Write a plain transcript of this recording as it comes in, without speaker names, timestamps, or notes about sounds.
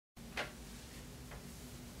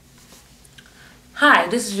Hi,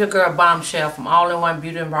 this is your girl Bombshell from All-in-One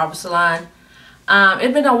Beauty and Barber Salon.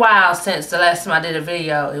 It's been a while since the last time I did a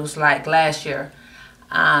video. It was like last year.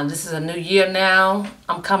 This is a new year now.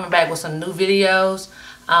 I'm coming back with some new videos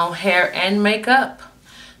on hair and makeup.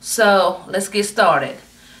 So let's get started.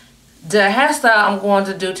 The hairstyle I'm going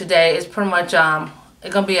to do today is pretty much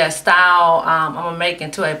it's gonna be a style I'm gonna make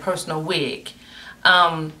into a personal wig.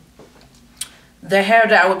 The hair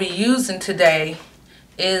that I will be using today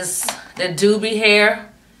is the Doobie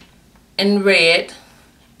hair in red,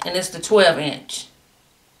 and it's the 12-inch.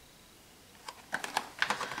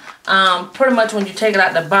 Pretty much when you take it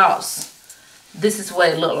out the box, this is what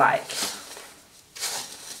it looked like.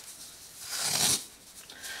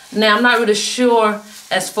 Now I'm not really sure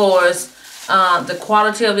as far as the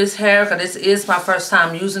quality of this hair, because this is my first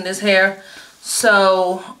time using this hair,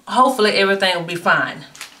 so hopefully everything will be fine.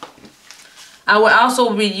 I will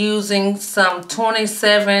also be using some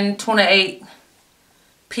 27, 28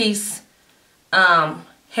 piece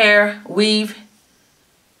hair weave.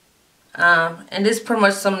 And this is pretty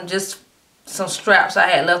much some straps I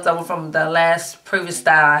had left over from the previous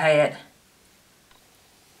style I had.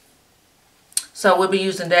 So we'll be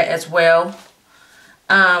using that as well.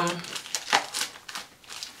 I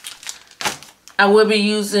will be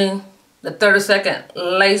using the 30-second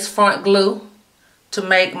lace front glue to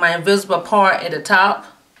make my invisible part at the top.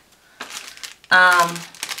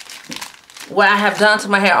 What I have done to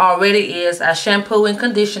my hair already is I shampoo and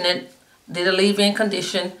condition it, did a leave-in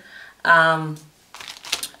condition. I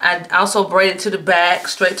also braided to the back,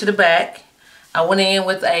 straight to the back. I went in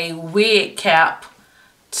with a wig cap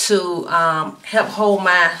to help hold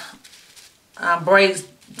my braids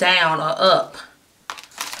down or up.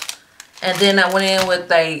 And then I went in with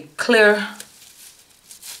a clear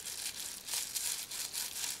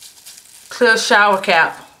shower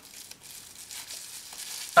cap,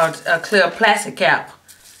 or a clear plastic cap,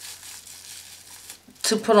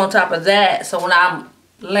 to put on top of that, so when I'm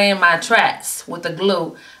laying my tracks with the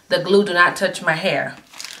glue do not touch my hair.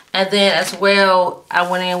 And then as well, I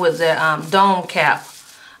went in with the dome cap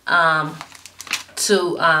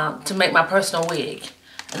to make my personal wig.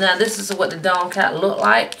 And now this is what the dome cap look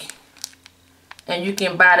like, and you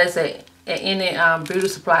can buy this at any beauty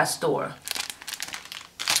supply store.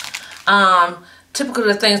 Typically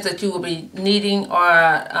the things that you will be needing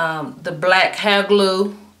are the black hair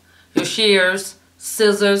glue, your shears,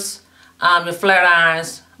 scissors, your flat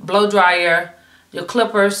irons, blow dryer, your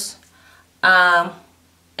clippers, and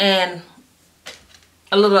a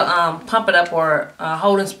little pump it up or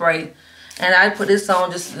holding spray. And I put this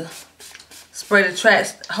on just to spray the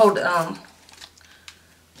tracks, to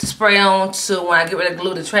spray on, so when I get ready to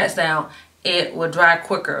glue the tracks down, it will dry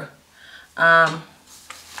quicker.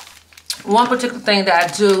 One particular thing that I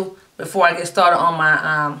do before I get started on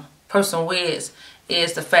my personal wigs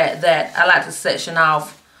is the fact that I like to section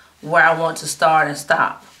off where I want to start and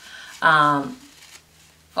stop,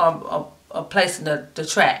 or placing the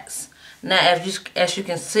tracks. Now, as you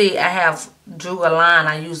can see, I have drew a line.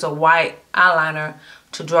 I use a white eyeliner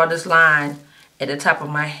to draw this line at the top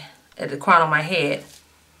of at the crown of my head,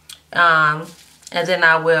 and then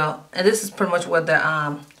I will. And this is pretty much what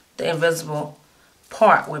the invisible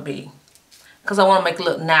part would be, because I want to make it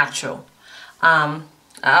look natural. I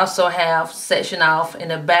also have section off in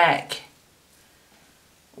the back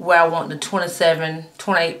where I want the 27,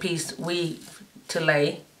 28 piece weave to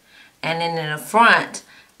lay. And then in the front,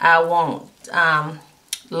 I want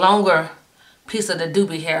longer piece of the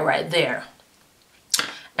doobie hair right there.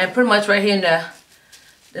 And pretty much right here in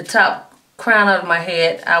the top crown of my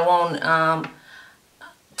head, I want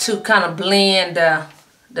to kind of blend the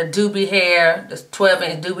doobie hair, the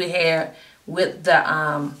 12-inch doobie hair, with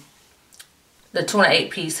the 28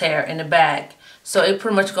 piece hair in the back. So it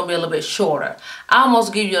pretty much gonna be a little bit shorter. I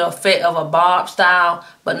almost give you the effect of a bob style,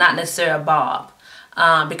 but not necessarily a bob,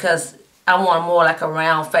 because I want more like a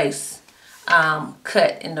round face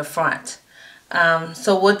cut in the front.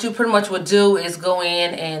 So what you pretty much would do is go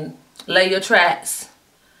in and lay your tracks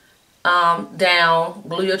down,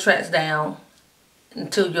 glue your tracks down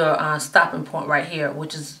into your stopping point right here,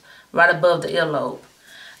 which is right above the earlobe.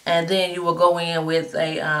 And then you will go in with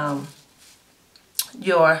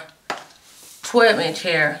your 12-inch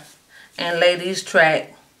hair and lay these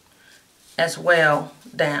tracks as well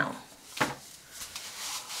down.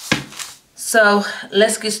 So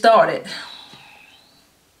let's get started.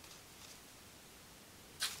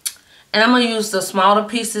 And I'm going to use the smaller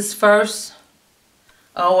pieces first.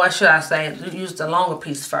 Or what should I say? Use the longer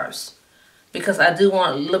piece first, because I do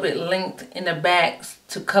want a little bit length in the back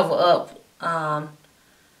to cover up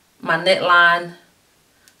my neckline,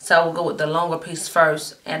 So I will go with the longer piece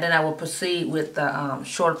first, and then I will proceed with the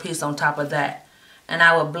shorter piece on top of that. And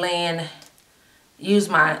I will blend, use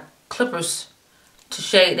my clippers to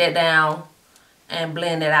shade that down and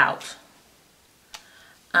blend it out.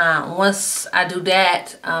 Once I do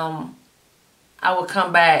that, I will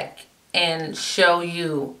come back and show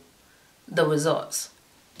you the results.